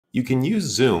You can use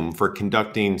Zoom for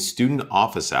conducting student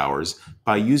office hours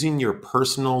by using your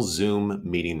personal Zoom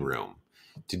meeting room.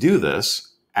 To do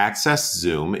this, access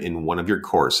Zoom in one of your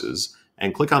courses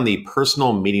and click on the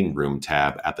Personal Meeting Room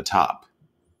tab at the top.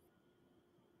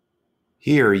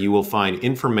 Here you will find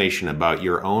information about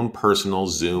your own personal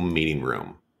Zoom meeting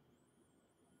room.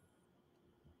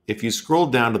 If you scroll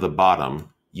down to the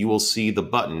bottom, you will see the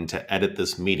button to edit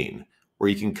this meeting, where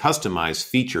you can customize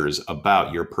features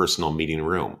about your personal meeting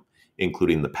room,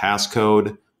 including the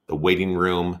passcode, the waiting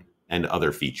room, and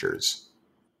other features.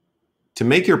 To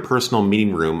make your personal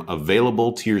meeting room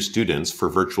available to your students for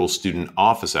virtual student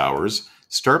office hours,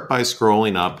 start by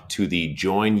scrolling up to the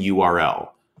Join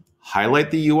URL.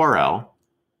 Highlight the URL,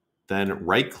 then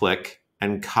right-click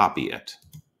and copy it.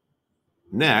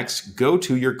 Next, go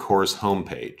to your course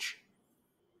homepage.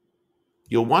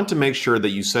 You'll want to make sure that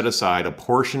you set aside a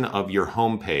portion of your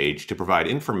homepage to provide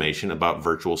information about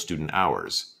virtual student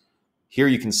hours. Here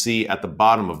you can see at the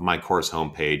bottom of my course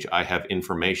homepage, I have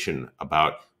information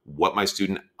about what my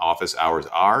student office hours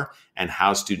are and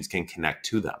how students can connect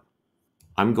to them.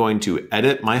 I'm going to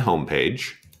edit my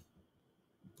homepage.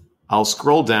 I'll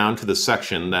scroll down to the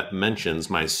section that mentions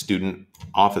my student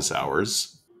office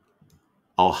hours.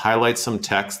 I'll highlight some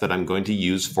text that I'm going to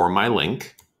use for my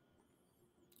link.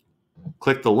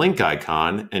 Click the link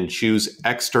icon and choose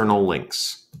External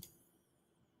Links.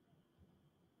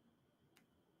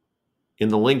 In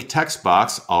the link text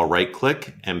box, I'll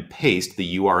right-click and paste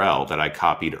the URL that I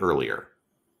copied earlier.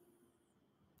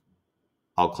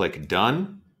 I'll click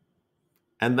Done,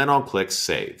 and then I'll click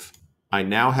Save. I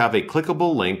now have a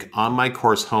clickable link on my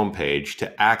course homepage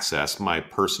to access my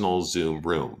personal Zoom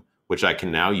room, which I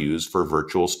can now use for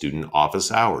virtual student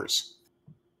office hours.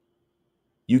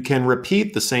 You can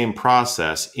repeat the same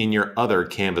process in your other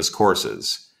Canvas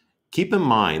courses. Keep in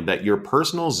mind that your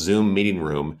personal Zoom meeting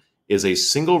room is a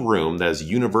single room that is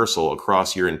universal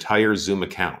across your entire Zoom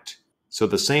account, so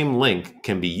the same link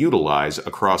can be utilized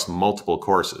across multiple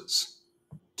courses.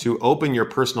 To open your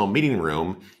personal meeting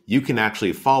room, you can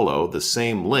actually follow the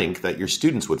same link that your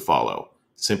students would follow.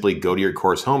 Simply go to your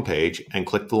course homepage and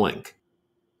click the link.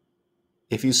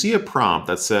 If you see a prompt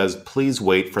that says, "Please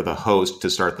wait for the host to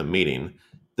start the meeting,"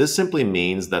 this simply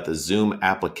means that the Zoom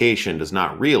application does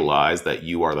not realize that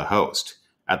you are the host.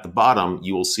 At the bottom,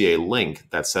 you will see a link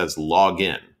that says Log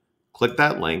In. Click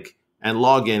that link and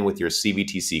log in with your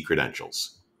CBTC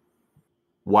credentials.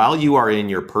 While you are in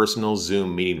your personal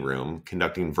Zoom meeting room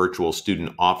conducting virtual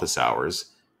student office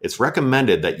hours, it's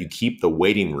recommended that you keep the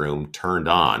waiting room turned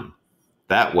on.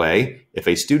 That way, if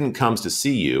a student comes to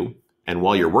see you, and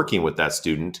while you're working with that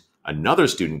student, another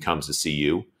student comes to see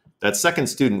you, that second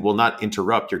student will not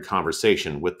interrupt your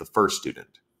conversation with the first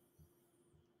student.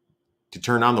 To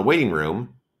turn on the waiting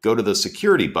room, go to the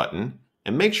Security button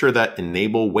and make sure that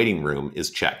Enable Waiting Room is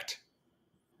checked.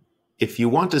 If you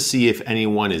want to see if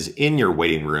anyone is in your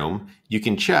waiting room, you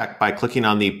can check by clicking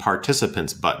on the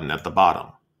Participants button at the bottom.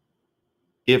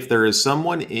 If there is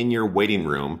someone in your waiting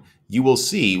room, you will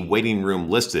see waiting room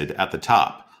listed at the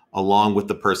top, along with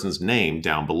the person's name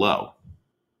down below.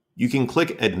 You can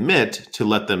click Admit to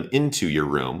let them into your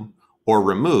room, or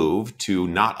Remove to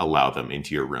not allow them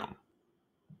into your room.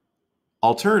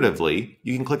 Alternatively,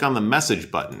 you can click on the Message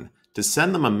button to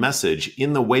send them a message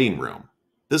in the waiting room.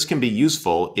 This can be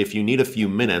useful if you need a few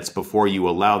minutes before you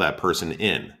allow that person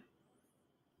in.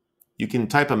 You can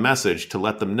type a message to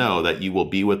let them know that you will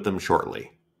be with them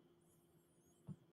shortly.